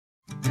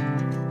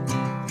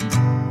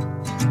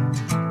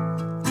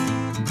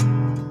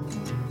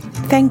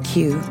Thank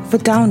you for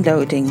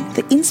downloading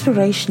the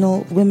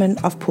Inspirational Women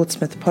of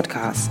Portsmouth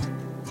podcast.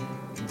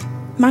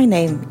 My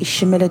name is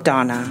Shamila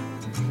Dana,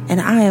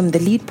 and I am the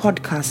lead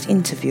podcast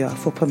interviewer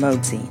for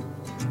Pomozi.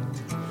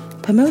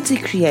 Pomozi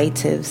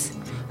Creatives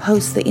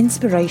hosts the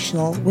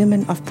Inspirational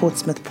Women of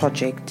Portsmouth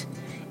project,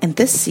 and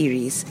this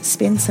series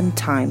spends some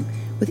time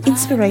with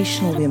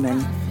inspirational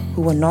women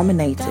who were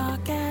nominated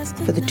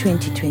for the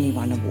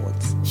 2021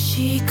 awards.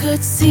 She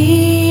could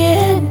see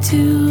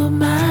into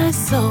my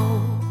soul.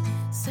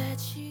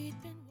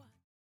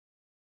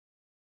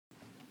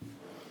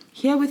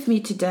 Here with me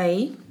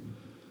today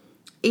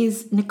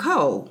is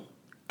Nicole,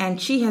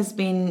 and she has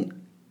been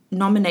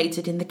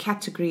nominated in the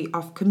category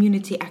of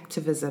community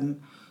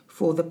activism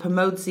for the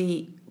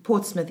Pomozi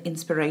Portsmouth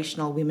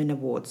Inspirational Women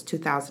Awards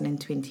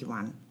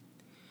 2021.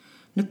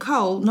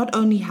 Nicole not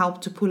only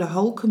helped to pull a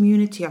whole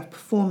community of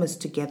performers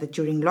together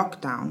during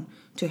lockdown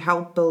to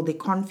help build their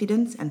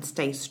confidence and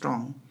stay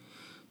strong.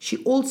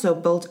 She also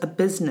built a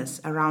business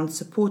around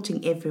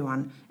supporting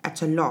everyone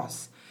at a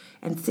loss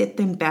and set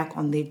them back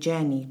on their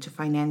journey to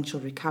financial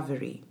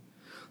recovery.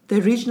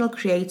 The original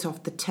creator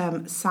of the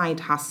term side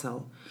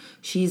hustle,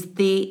 she is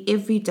there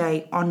every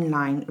day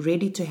online,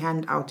 ready to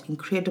hand out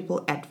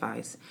incredible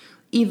advice,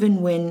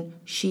 even when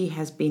she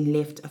has been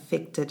left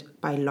affected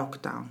by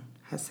lockdown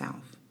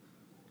herself.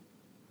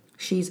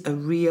 She's a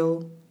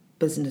real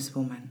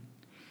businesswoman,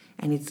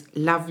 and it's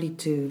lovely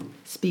to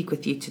speak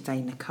with you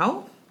today,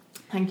 Nicole.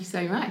 Thank you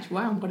so much.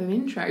 Wow, what an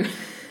intro.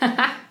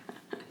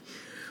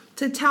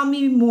 So tell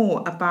me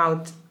more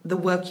about the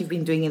work you've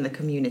been doing in the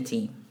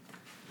community.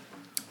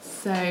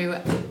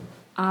 So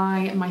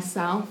I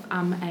myself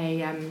am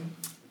a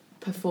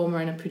performer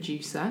and a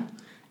producer,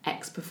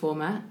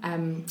 ex-performer,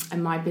 and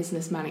my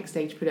business, Manic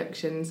Stage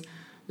Productions,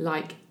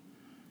 like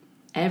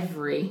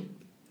every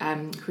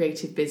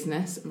creative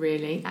business,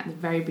 really, at the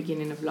very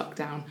beginning of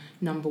lockdown,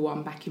 number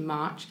one, back in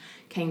March,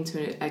 came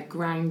to a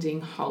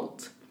grinding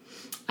halt.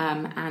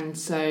 And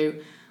so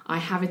I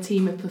have a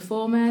team of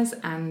performers,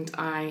 and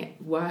I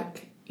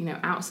work,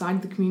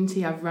 outside the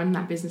community. I've run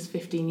that business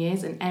 15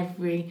 years, and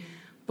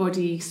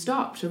everybody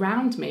stopped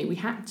around me. We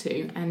had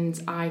to,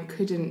 and I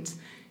couldn't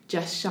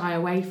just shy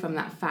away from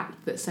that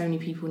fact that so many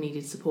people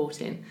needed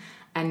supporting.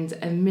 And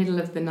a middle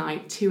of the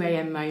night, 2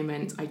 a.m.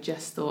 moment, I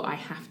just thought I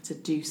have to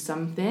do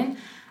something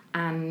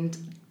and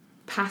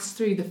pass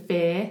through the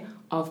fear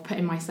of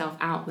putting myself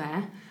out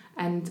there,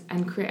 and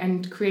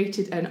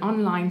created an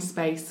online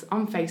space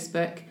on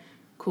Facebook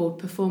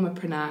called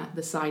Performerpreneur,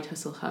 the Side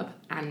Hustle Hub,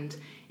 and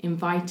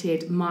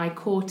invited my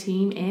core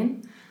team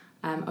in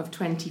of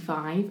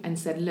 25 and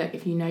said, look,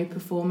 if you know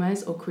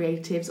performers or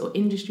creatives or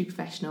industry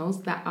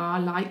professionals that are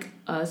like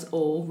us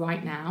all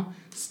right now,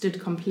 stood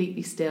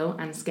completely still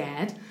and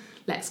scared,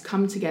 let's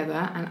come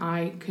together, and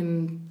I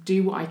can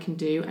do what I can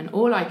do, and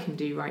all I can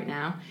do right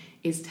now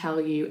is tell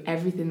you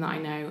everything that I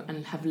know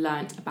and have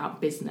learnt about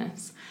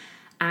business.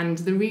 And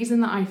the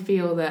reason that I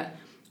feel that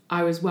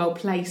I was well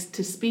placed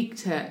to speak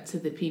to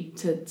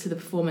the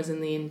performers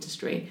in the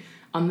industry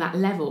on that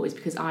level is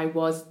because I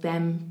was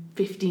them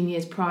 15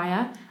 years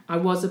prior. I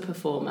was a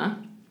performer,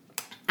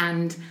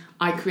 and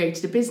I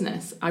created a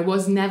business. I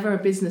was never a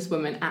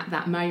businesswoman at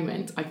that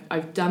moment.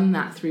 I've done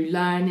that through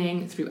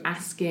learning, through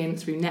asking,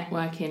 through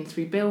networking,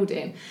 through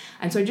building.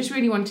 And so I just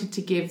really wanted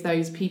to give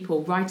those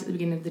people right at the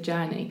beginning of the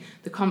journey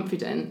the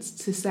confidence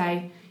to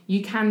say,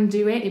 you can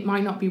do it. It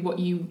might not be what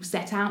you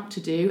set out to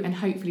do, and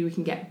hopefully we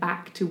can get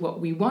back to what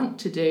we want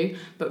to do.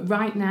 But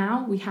right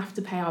now we have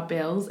to pay our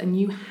bills, and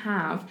you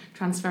have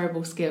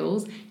transferable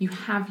skills. You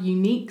have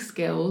unique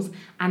skills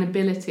and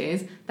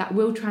abilities that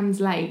will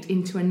translate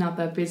into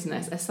another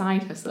business, a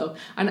side hustle.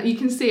 And you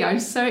can see I'm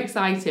so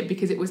excited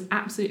because it was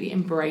absolutely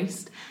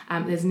embraced.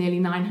 There's nearly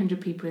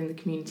 900 people in the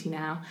community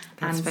now.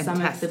 That's and fantastic.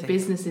 Some of the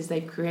businesses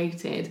they've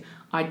created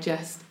are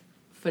just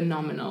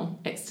phenomenal.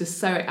 It's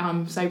just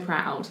I'm so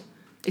proud.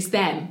 It's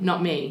them,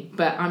 not me,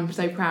 but I'm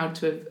so proud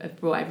to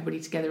have brought everybody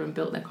together and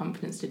built their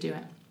confidence to do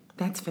it.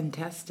 That's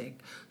fantastic.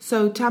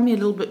 So tell me a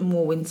little bit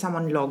more, when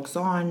someone logs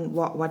on,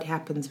 what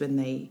happens when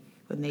they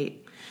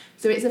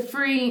So it's a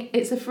free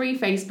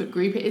Facebook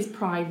group. It is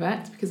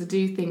private because I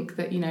do think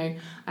that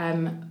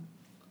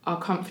our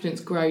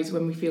confidence grows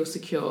when we feel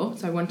secure.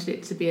 So I wanted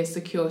it to be a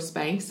secure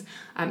space.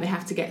 They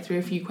have to get through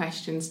a few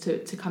questions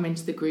to come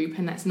into the group,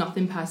 and that's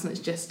nothing personal. It's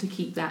just to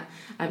keep that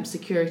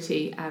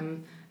security,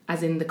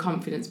 as in the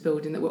confidence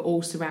building, that we're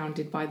all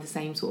surrounded by the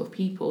same sort of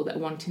people that are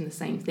wanting the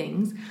same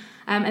things.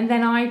 And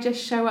then I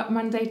just show up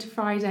Monday to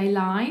Friday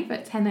live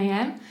at 10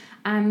 a.m.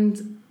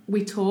 and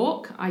we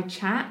talk, I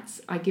chat,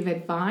 I give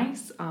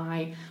advice,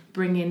 I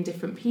bring in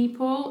different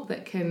people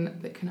that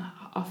can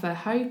offer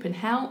hope and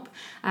help.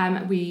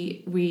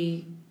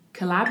 We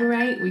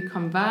collaborate, we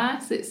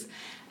converse. It's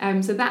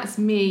so that's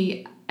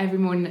me every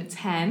morning at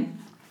 10.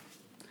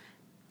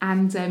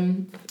 And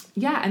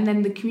and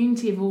then the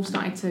community have all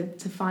started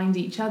to find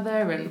each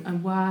other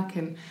and work,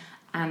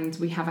 and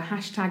we have a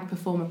hashtag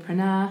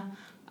Performerpreneur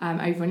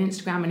over on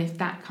Instagram, and if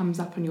that comes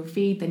up on your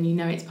feed, then you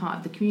know it's part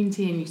of the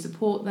community and you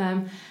support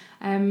them.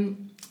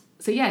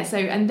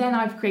 and then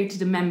I've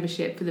created a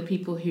membership for the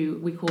people who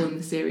we call them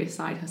the serious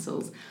side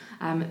hustles,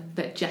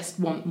 that just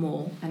want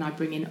more, and I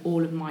bring in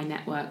all of my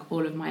network,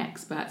 all of my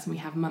experts, and we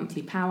have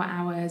monthly power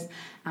hours,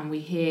 and we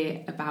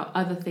hear about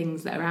other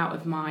things that are out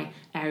of my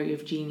area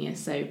of genius.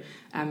 So,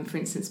 for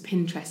instance,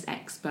 Pinterest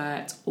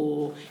expert,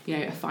 or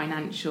a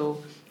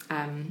financial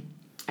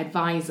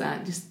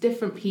advisor, just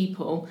different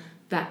people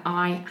that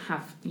I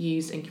have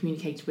used and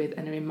communicated with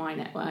and are in my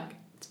network,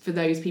 for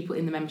those people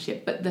in the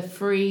membership. But the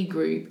free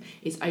group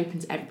is open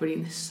to everybody,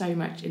 and there's so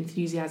much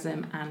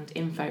enthusiasm and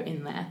info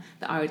in there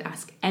that I would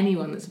ask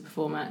anyone that's a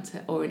performer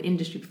or an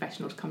industry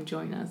professional to come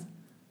join us.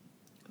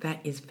 That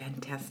is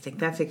fantastic.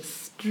 That's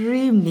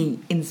extremely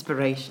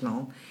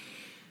inspirational.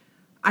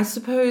 I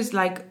suppose,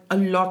 like a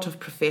lot of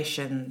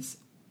professions,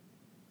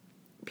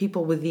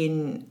 people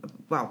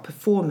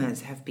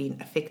performers have been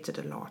affected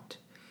a lot.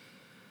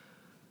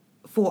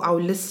 For our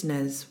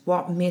listeners,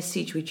 what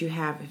message would you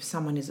have if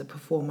someone is a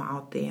performer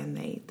out there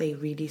and they're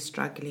really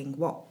struggling?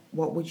 What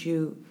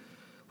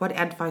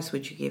advice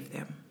would you give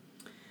them?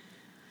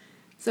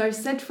 So I've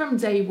said from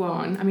day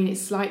one, I mean,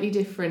 it's slightly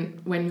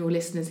different when your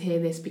listeners hear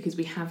this, because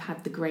we have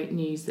had the great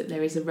news that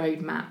there is a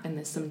roadmap and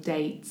there's some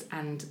dates,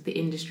 and the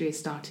industry is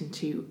starting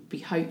to be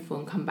hopeful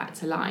and come back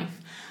to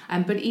life.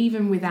 But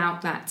even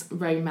without that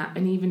roadmap,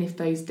 and even if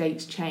those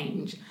dates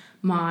change,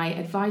 my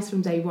advice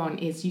from day one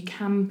is you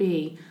can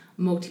be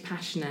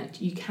multi-passionate,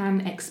 you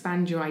can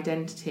expand your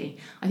identity.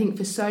 I think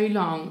for so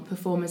long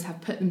performers have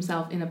put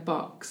themselves in a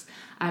box,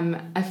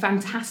 a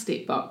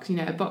fantastic box,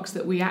 a box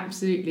that we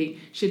absolutely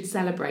should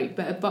celebrate,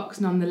 but a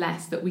box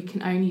nonetheless that we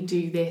can only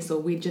do this,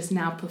 or we're just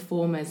now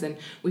performers and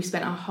we've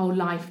spent our whole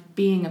life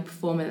being a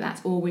performer,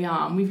 that's all we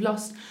are, and we've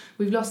lost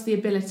the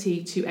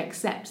ability to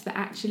accept that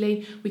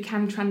actually we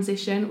can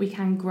transition, we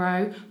can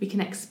grow, we can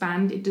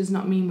expand. It does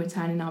not mean we're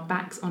turning our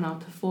backs on our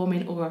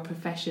performing or our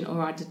profession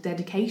or our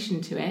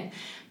dedication to it,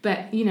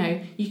 but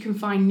you can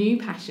find new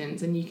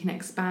passions and you can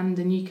expand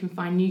and you can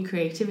find new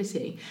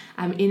creativity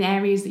in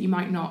areas that you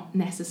might not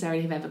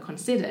necessarily have ever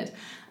considered.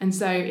 And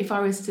so if I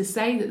was to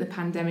say that the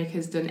pandemic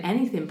has done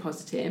anything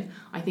positive,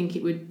 I think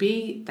it would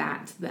be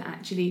that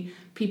actually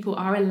people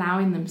are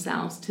allowing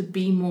themselves to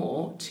be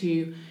more,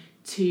 to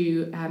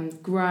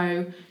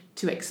grow,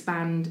 to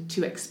expand,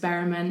 to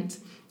experiment.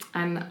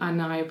 And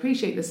I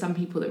appreciate there's some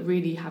people that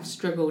really have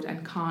struggled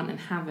and can't and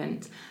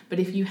haven't. But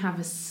if you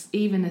have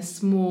even a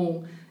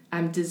small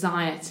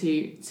desire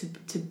to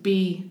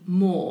be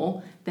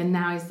more, then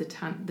now is the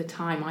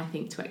time, I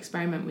think, to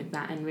experiment with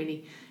that and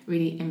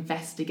really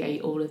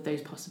investigate all of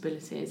those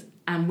possibilities.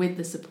 And with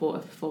the support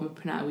of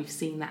Performapreneur, we've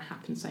seen that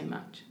happen so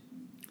much.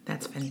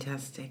 That's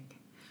fantastic.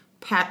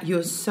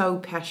 You're so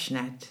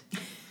passionate.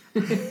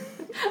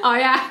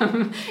 I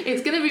am.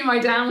 It's going to be my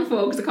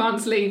downfall because I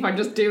can't sleep. I'm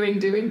just doing.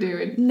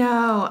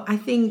 No, I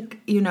think,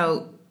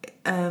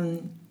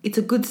 it's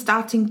a good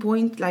starting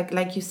point.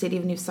 Like you said,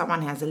 even if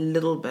someone has a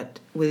little bit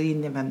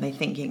within them and they're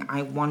thinking,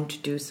 I want to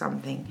do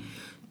something,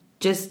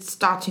 just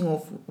starting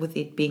off with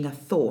it being a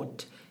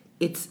thought,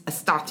 it's a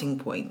starting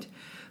point.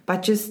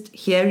 But just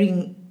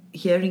hearing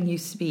you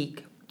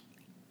speak,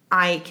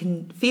 I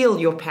can feel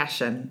your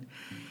passion.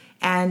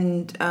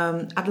 And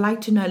I'd like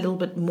to know a little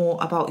bit more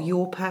about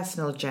your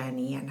personal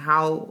journey and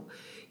how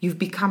you've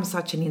become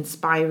such an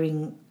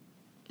inspiring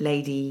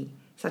lady,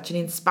 such an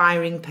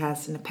inspiring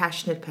person, a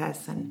passionate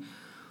person.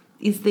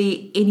 Is there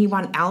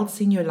anyone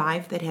else in your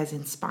life that has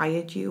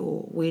inspired you,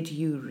 or where do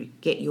you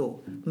get your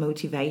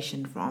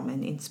motivation from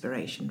and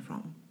inspiration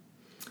from?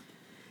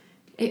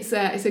 It's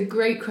a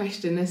great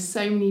question. There's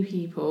so many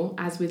people,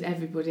 as with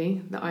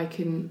everybody, that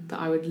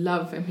I would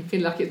love, and I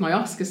feel like it's my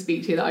Oscar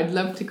speech here, that I'd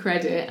love to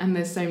credit, and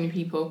there's so many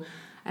people.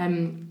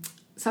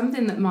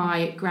 Something that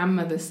my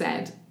grandmother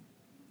said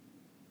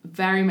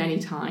very many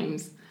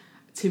times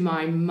to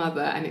my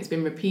mother, and it's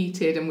been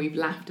repeated and we've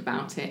laughed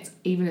about it,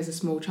 even as a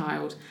small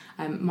child.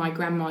 My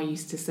grandma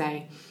used to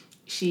say,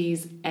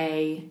 she's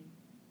a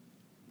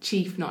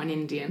chief, not an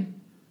Indian.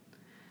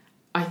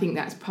 I think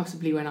that's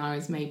possibly when I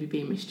was maybe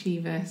being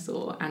mischievous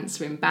or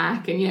answering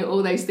back, and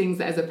all those things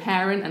that as a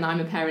parent, and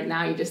I'm a parent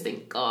now, you just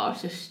think,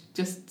 gosh,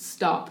 just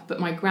stop. But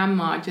my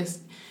grandma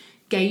just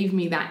gave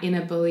me that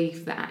inner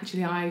belief that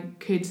actually I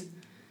could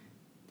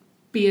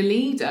be a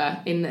leader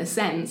in a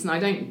sense, and I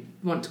don't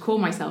want to call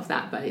myself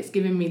that, but it's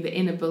given me the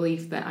inner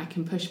belief that I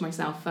can push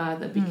myself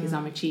further because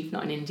I'm a chief,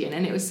 not an Indian.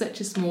 And it was such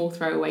a small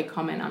throwaway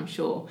comment, I'm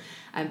sure,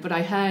 but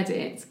I heard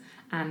it,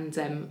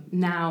 and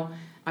now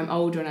I'm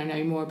older and I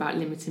know more about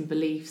limiting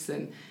beliefs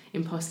and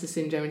imposter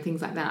syndrome and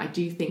things like that. I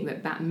do think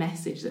that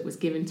message that was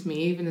given to me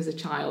even as a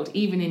child,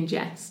 even in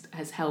jest,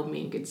 has held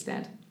me in good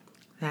stead.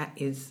 That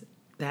is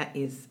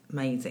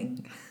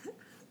amazing.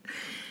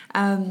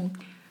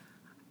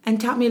 And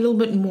tell me a little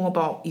bit more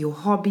about your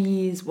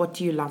hobbies. What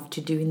do you love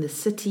to do in the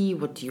city?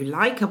 What do you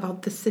like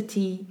about the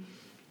city?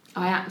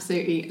 I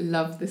absolutely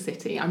love the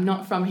city. I'm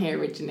not from here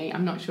originally.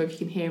 I'm not sure if you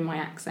can hear my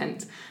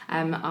accent.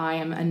 I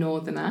am a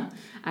northerner,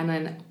 and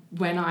then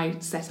when I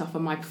set off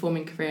on my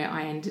performing career,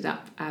 I ended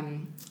up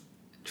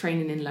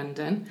training in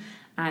London,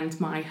 and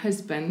my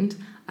husband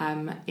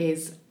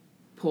is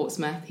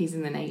Portsmouth. He's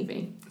in the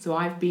Navy. So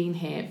I've been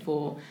here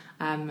for,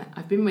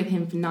 I've been with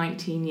him for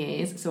 19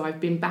 years. So I've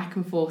been back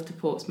and forth to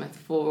Portsmouth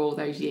for all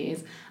those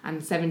years.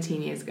 And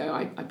 17 years ago,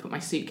 I put my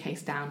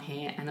suitcase down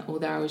here. And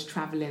although I was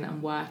travelling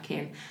and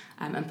working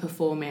and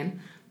performing,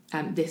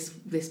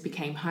 this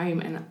became home.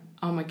 And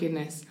oh my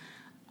goodness,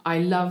 I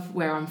love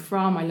where I'm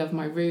from. I love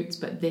my roots,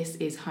 but this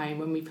is home.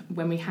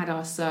 When we had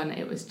our son,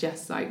 it was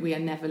just like, we are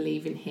never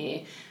leaving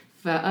here.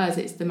 For us,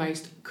 it's the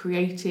most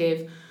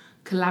creative,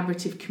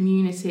 collaborative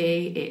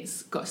community.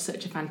 It's got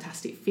such a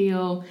fantastic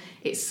feel.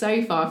 It's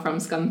so far from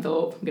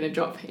Scunthorpe. I'm going to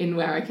drop in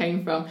where I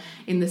came from,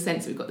 in the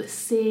sense we've got the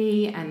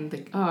sea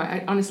and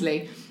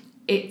honestly,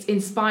 it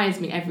inspires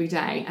me every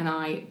day. And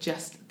I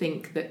just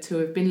think that to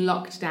have been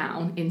locked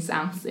down in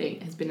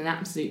Southsea has been an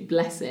absolute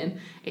blessing.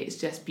 It's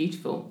just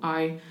beautiful.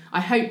 I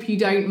hope you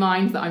don't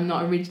mind that I'm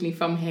not originally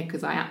from here,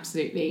 because I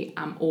absolutely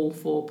am all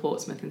for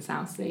Portsmouth and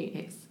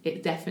Southsea.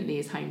 It definitely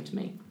is home to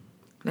me.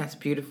 That's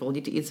beautiful.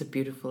 It is a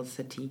beautiful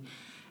city.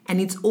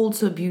 And it's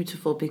also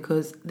beautiful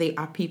because there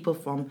are people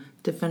from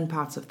different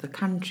parts of the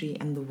country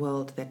and the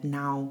world that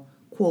now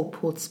call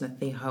Portsmouth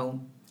their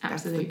home.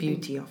 Absolutely. That's the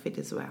beauty of it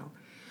as well.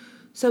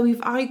 So if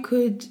I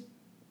could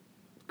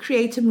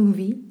create a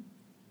movie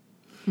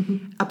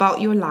about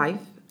your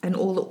life and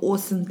all the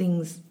awesome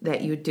things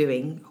that you're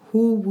doing,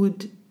 who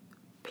would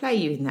play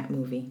you in that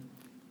movie?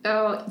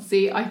 Oh,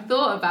 see, I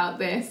thought about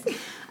this.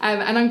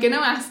 And I'm going to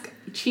ask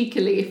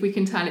cheekily if we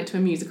can turn it to a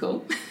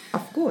musical.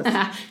 Of course.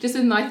 Just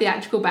with my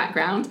theatrical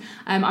background.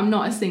 I'm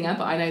not a singer,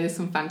 but I know there's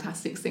some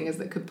fantastic singers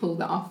that could pull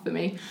that off for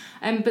me.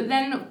 But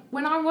then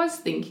when I was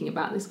thinking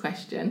about this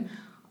question,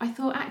 I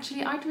thought,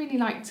 actually, I'd really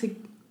like to,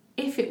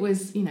 if it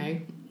was,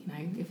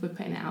 if we're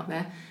putting it out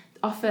there,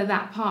 offer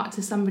that part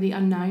to somebody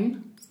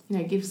unknown.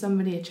 Give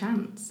somebody a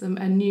chance.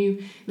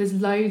 There's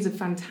loads of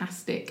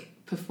fantastic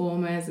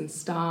performers and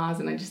stars,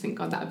 and I just think,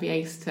 God, that would be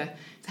ace to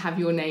have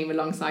your name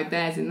alongside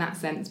theirs in that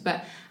sense.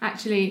 But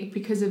actually,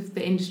 because of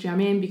the industry I'm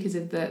in, because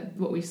of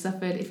what we've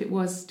suffered, if it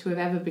was to have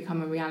ever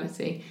become a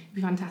reality, it'd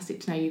be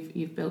fantastic to know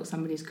you've built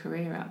somebody's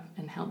career up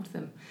and helped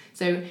them.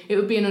 So it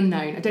would be an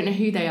unknown. I don't know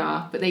who they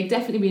are, but they'd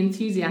definitely be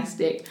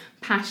enthusiastic,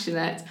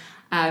 passionate,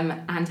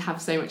 and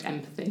have so much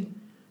empathy.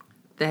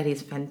 That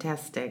is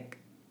fantastic.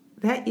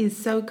 That is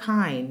so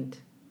kind.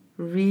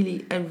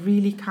 Really,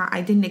 really kind.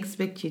 I didn't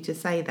expect you to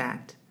say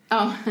that.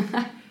 Oh.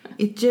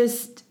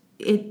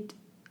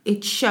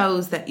 It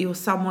shows that you're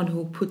someone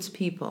who puts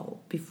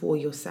people before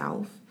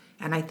yourself,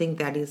 and I think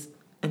that is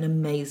an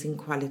amazing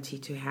quality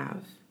to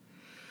have.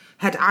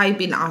 Had I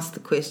been asked the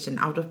question,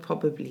 I would have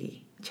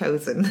probably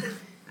chosen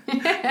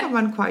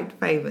someone quite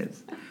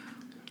famous.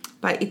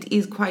 But it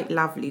is quite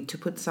lovely to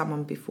put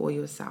someone before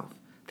yourself.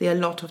 There are a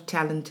lot of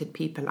talented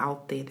people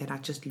out there that are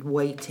just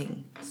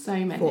waiting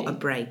for a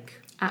break.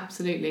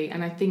 Absolutely.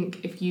 And I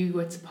think if you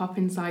were to pop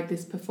inside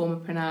this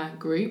Performerpreneur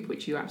group,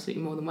 which you're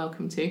absolutely more than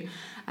welcome to,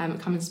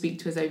 come and speak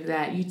to us over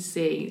there, you'd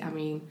see,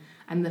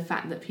 and the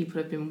fact that people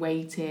have been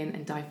waiting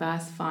and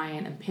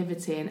diversifying and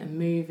pivoting and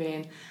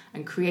moving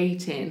and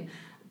creating,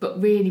 but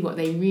really what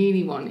they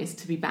really want is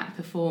to be back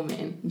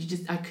performing.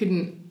 I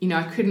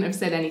couldn't have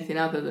said anything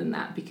other than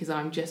that, because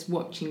I'm just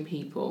watching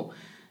people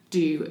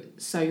do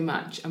so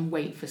much and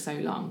wait for so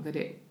long that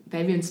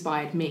they've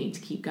inspired me to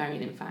keep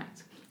going, in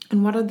fact.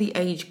 And what are the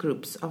age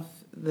groups of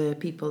the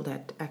people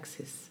that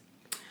access?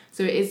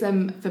 So it is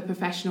for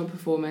professional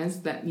performers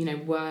that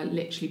were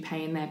literally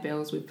paying their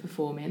bills with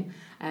performing.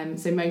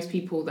 So most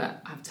people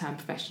that have turned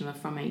professional are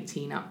from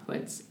 18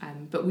 upwards,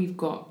 but we've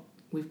got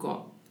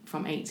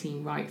from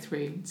 18 right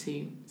through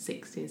to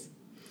 60s,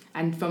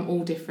 and from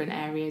all different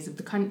areas of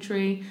the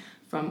country,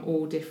 from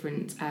all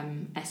different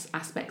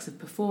aspects of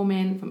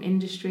performing, from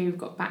industry. We've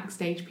got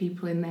backstage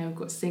people in there, we've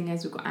got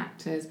singers, we've got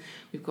actors,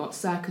 we've got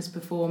circus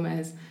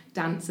performers,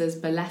 dancers,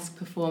 burlesque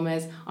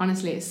performers.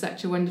 Honestly, it's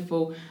such a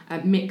wonderful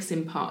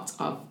mixing pot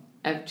of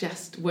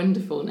just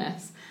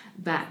wonderfulness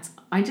that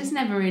I just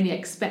never really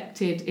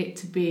expected it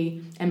to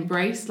be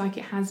embraced like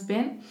it has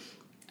been.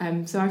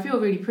 So I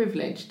feel really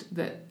privileged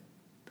that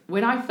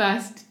when I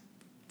first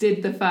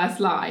did the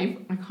first live,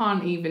 I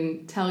can't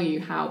even tell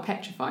you how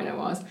petrified I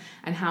was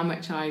and how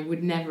much I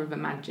would never have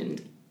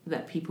imagined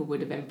that people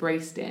would have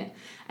embraced it.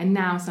 And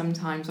now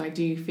sometimes I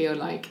do feel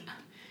like,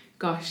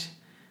 gosh,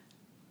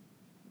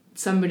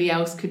 somebody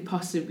else could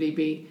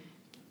possibly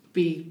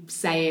be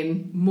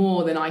saying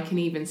more than I can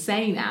even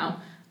say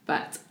now,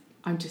 but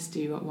I just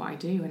do what I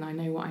do, and I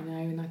know what I know,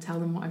 and I tell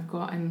them what I've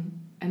got,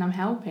 and I'm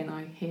helping,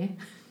 I hear.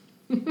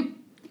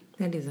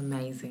 That is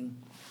amazing.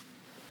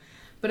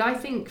 But I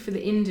think for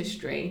the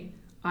industry,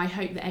 I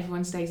hope that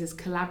everyone stays as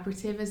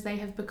collaborative as they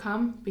have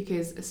become,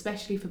 because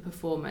especially for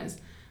performers,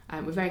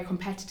 we're very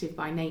competitive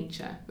by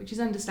nature, which is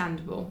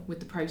understandable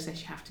with the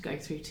process you have to go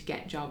through to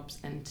get jobs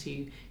and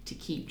to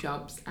keep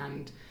jobs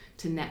and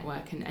to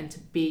network and to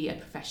be a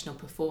professional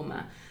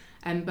performer.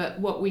 But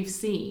what we've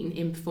seen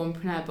in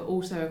Performerpreneur, but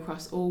also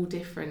across all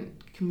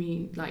different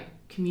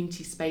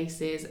community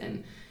spaces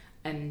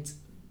and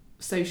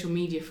social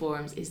media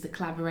forums, is the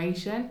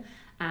collaboration.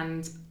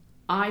 And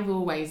I've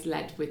always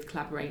led with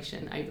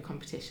collaboration over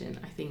competition.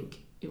 I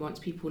think once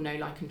people know,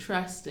 like, and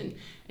trust, and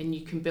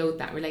you can build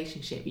that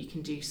relationship, you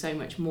can do so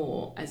much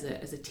more as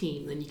a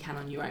team than you can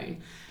on your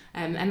own.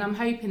 And I'm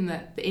hoping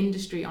that the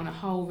industry on a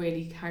whole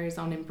really carries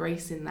on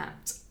embracing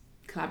that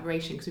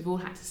collaboration, because we've all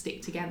had to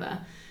stick together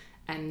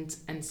and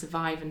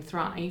survive and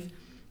thrive.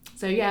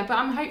 So yeah, but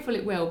I'm hopeful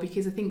it will,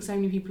 because I think so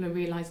many people are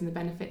realising the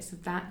benefits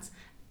of that,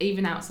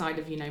 even outside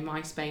of, you know,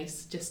 my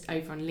space, just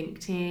over on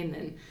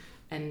LinkedIn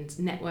and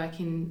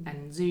networking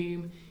and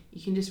Zoom.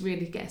 You can just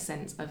really get a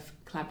sense of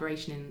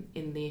collaboration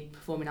in the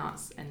performing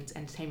arts and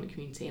entertainment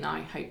community, and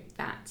I hope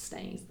that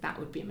stays. That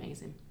would be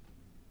amazing.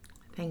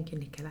 Thank you,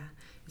 Nicola.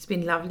 It's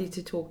been lovely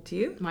to talk to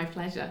you. My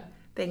pleasure.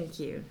 Thank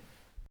you.